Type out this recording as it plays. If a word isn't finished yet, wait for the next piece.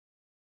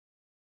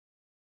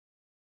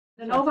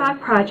The Novak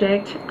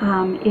project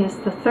is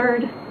the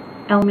third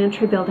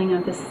elementary building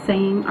of the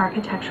same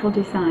architectural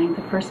design,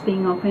 the first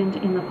being opened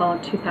in the fall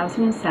of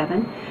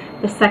 2007,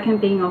 the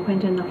second being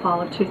opened in the fall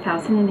of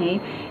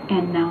 2008,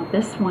 and now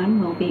this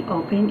one will be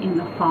open in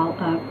the fall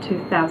of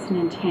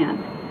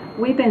 2010.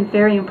 We've been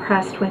very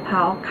impressed with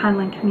how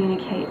Conlin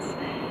communicates.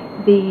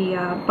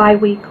 The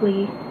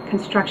bi-weekly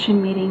construction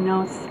meeting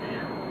notes,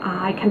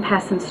 I can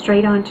pass them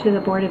straight on to the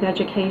Board of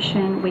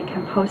Education. We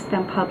can post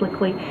them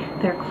publicly.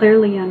 They're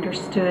clearly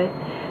understood.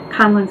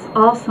 Conlin's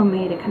also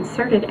made a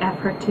concerted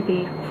effort to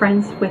be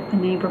friends with the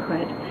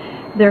neighborhood.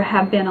 There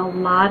have been a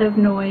lot of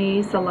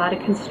noise, a lot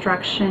of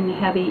construction,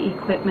 heavy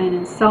equipment,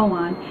 and so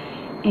on.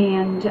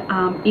 And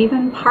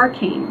even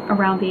parking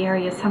around the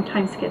area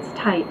sometimes gets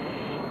tight.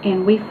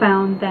 And we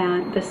found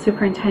that the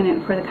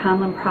superintendent for the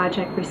Conlin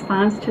project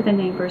responds to the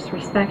neighbors,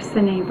 respects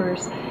the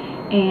neighbors,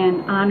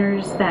 and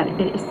honors that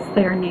it is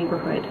their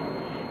neighborhood.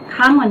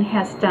 Conlin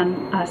has done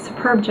a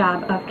superb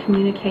job of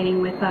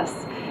communicating with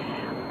us.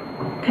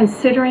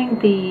 Considering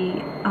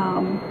the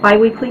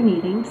bi-weekly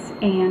meetings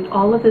and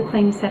all of the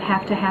things that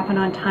have to happen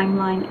on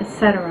timeline,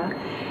 etc.,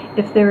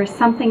 if there is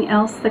something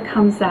else that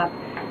comes up,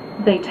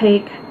 they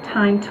take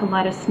time to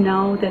let us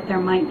know that there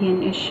might be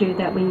an issue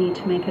that we need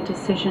to make a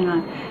decision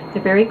on.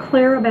 They're very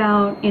clear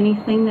about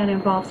anything that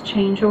involves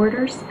change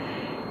orders.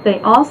 They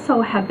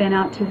also have been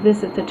out to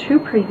visit the two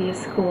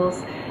previous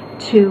schools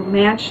to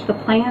match the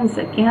plans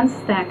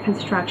against that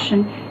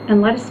construction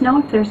and let us know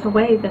if there's a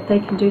way that they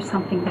can do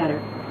something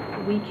better.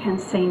 We can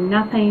say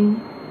nothing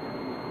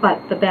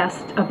but the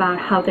best about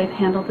how they've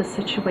handled the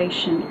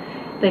situation.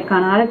 They've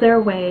gone out of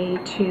their way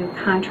to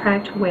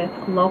contract with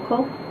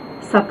local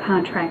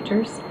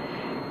subcontractors.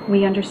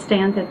 We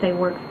understand that they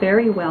work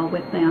very well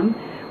with them,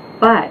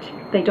 but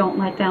they don't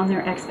let down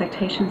their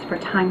expectations for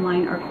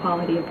timeline or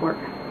quality of work.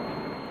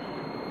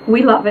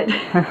 We love it.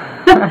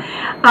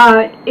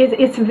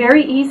 It's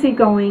very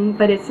easygoing,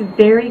 but it's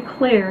very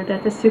clear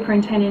that the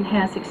superintendent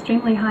has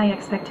extremely high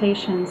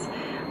expectations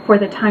for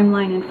the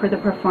timeline and for the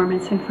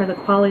performance and for the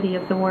quality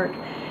of the work.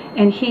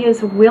 And he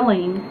is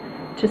willing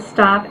to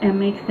stop and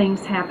make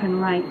things happen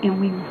right,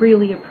 and we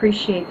really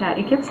appreciate that.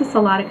 It gives us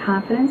a lot of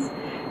confidence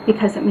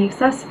because it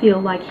makes us feel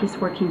like he's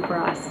working for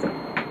us.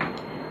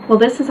 Well,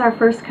 this is our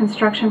first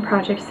construction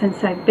project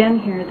since I've been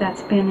here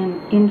that's been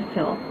an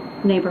infill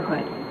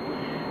neighborhood.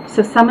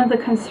 So some of the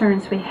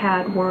concerns we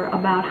had were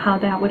about how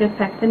that would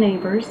affect the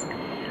neighbors.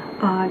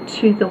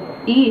 To the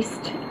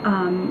east,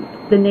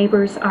 the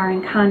neighbors are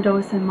in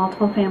condos and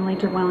multiple family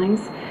dwellings.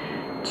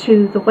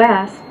 To the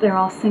west, they're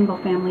all single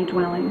family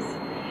dwellings.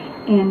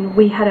 And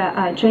we had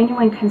a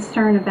genuine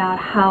concern about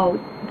how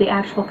the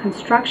actual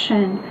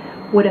construction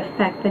would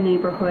affect the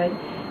neighborhood.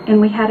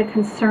 And we had a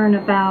concern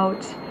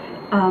about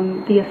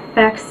the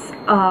effects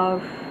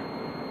of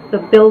the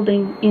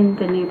building in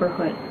the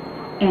neighborhood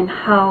and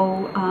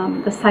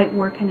how the site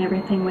work and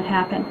everything would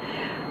happen.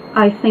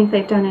 I think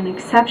they've done an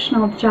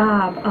exceptional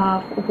job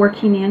of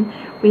working in.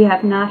 We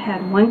have not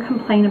had one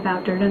complaint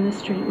about dirt on the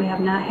street. We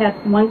have not had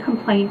one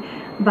complaint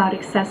about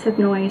excessive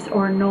noise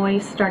or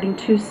noise starting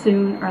too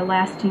soon or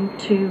lasting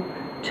too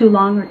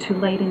long or too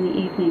late in the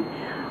evening.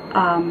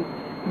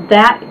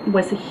 That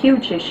was a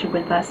huge issue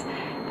with us.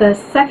 The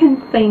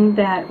second thing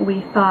that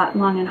we thought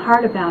long and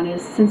hard about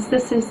is, since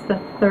this is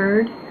the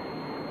third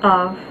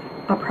of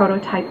a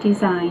prototype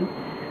design,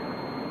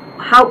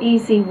 how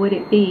easy would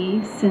it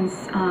be,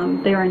 since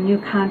they're a new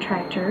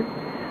contractor,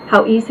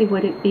 how easy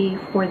would it be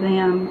for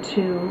them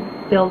to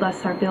build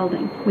us our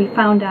building? We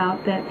found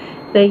out that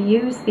they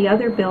used the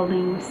other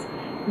buildings,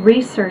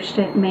 researched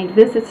it, made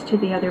visits to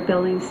the other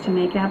buildings to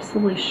make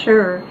absolutely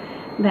sure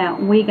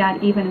that we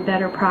got even a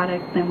better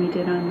product than we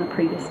did on the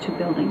previous two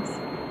buildings.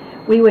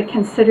 We would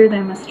consider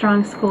them a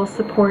strong school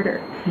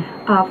supporter.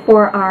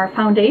 For our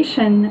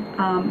foundation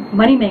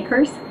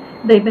moneymakers,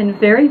 they've been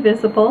very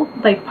visible,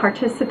 they've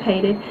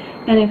participated,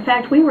 and in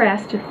fact we were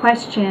asked a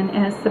question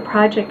as the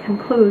project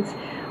concludes,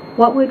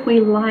 what would we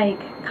like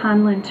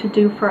Conlin to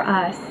do for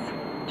us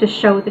to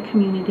show the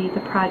community the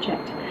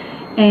project?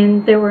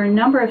 And there were a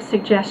number of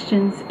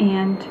suggestions,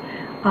 and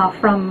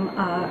from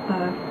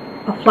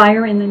a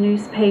flyer in the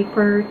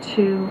newspaper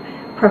to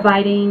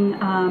providing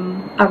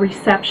a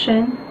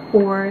reception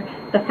for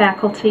the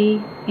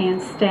faculty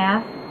and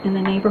staff in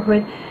the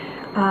neighborhood.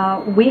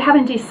 We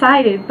haven't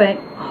decided, but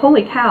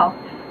holy cow,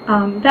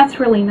 that's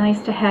really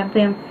nice to have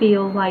them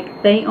feel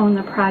like they own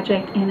the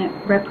project and it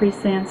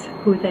represents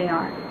who they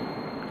are.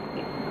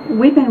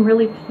 We've been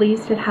really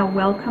pleased at how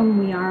welcome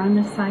we are on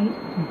the site.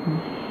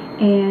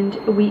 And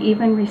we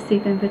even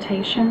receive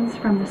invitations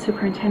from the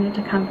superintendent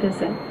to come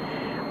visit.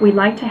 We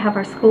like to have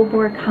our school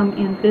board come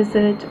and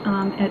visit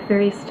at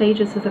various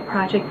stages of the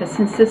project, but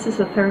since this is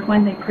the third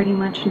one, they pretty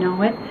much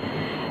know it.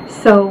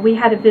 So we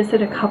had a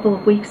visit a couple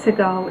of weeks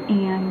ago,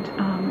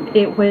 and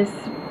it was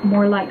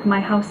more like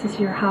my house is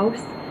your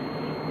house.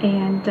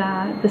 And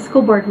the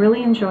school board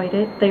really enjoyed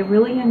it. They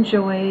really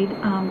enjoyed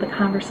the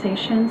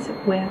conversations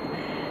with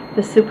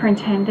the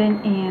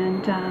superintendent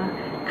and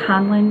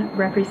Conlin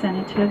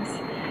representatives.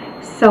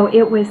 So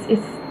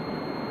it's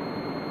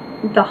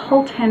the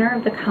whole tenor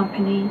of the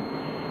company,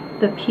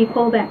 the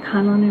people that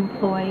Conlon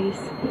employs,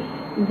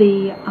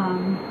 the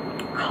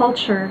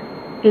culture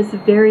is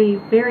very,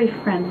 very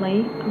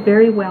friendly,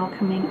 very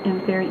welcoming,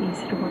 and very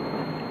easy to work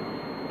with.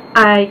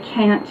 I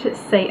can't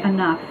say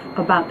enough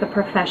about the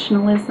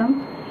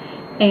professionalism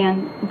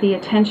and the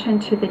attention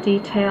to the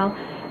detail.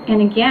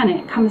 And again,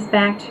 it comes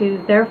back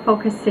to they're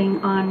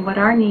focusing on what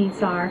our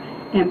needs are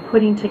and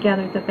putting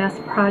together the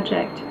best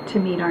project to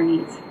meet our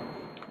needs.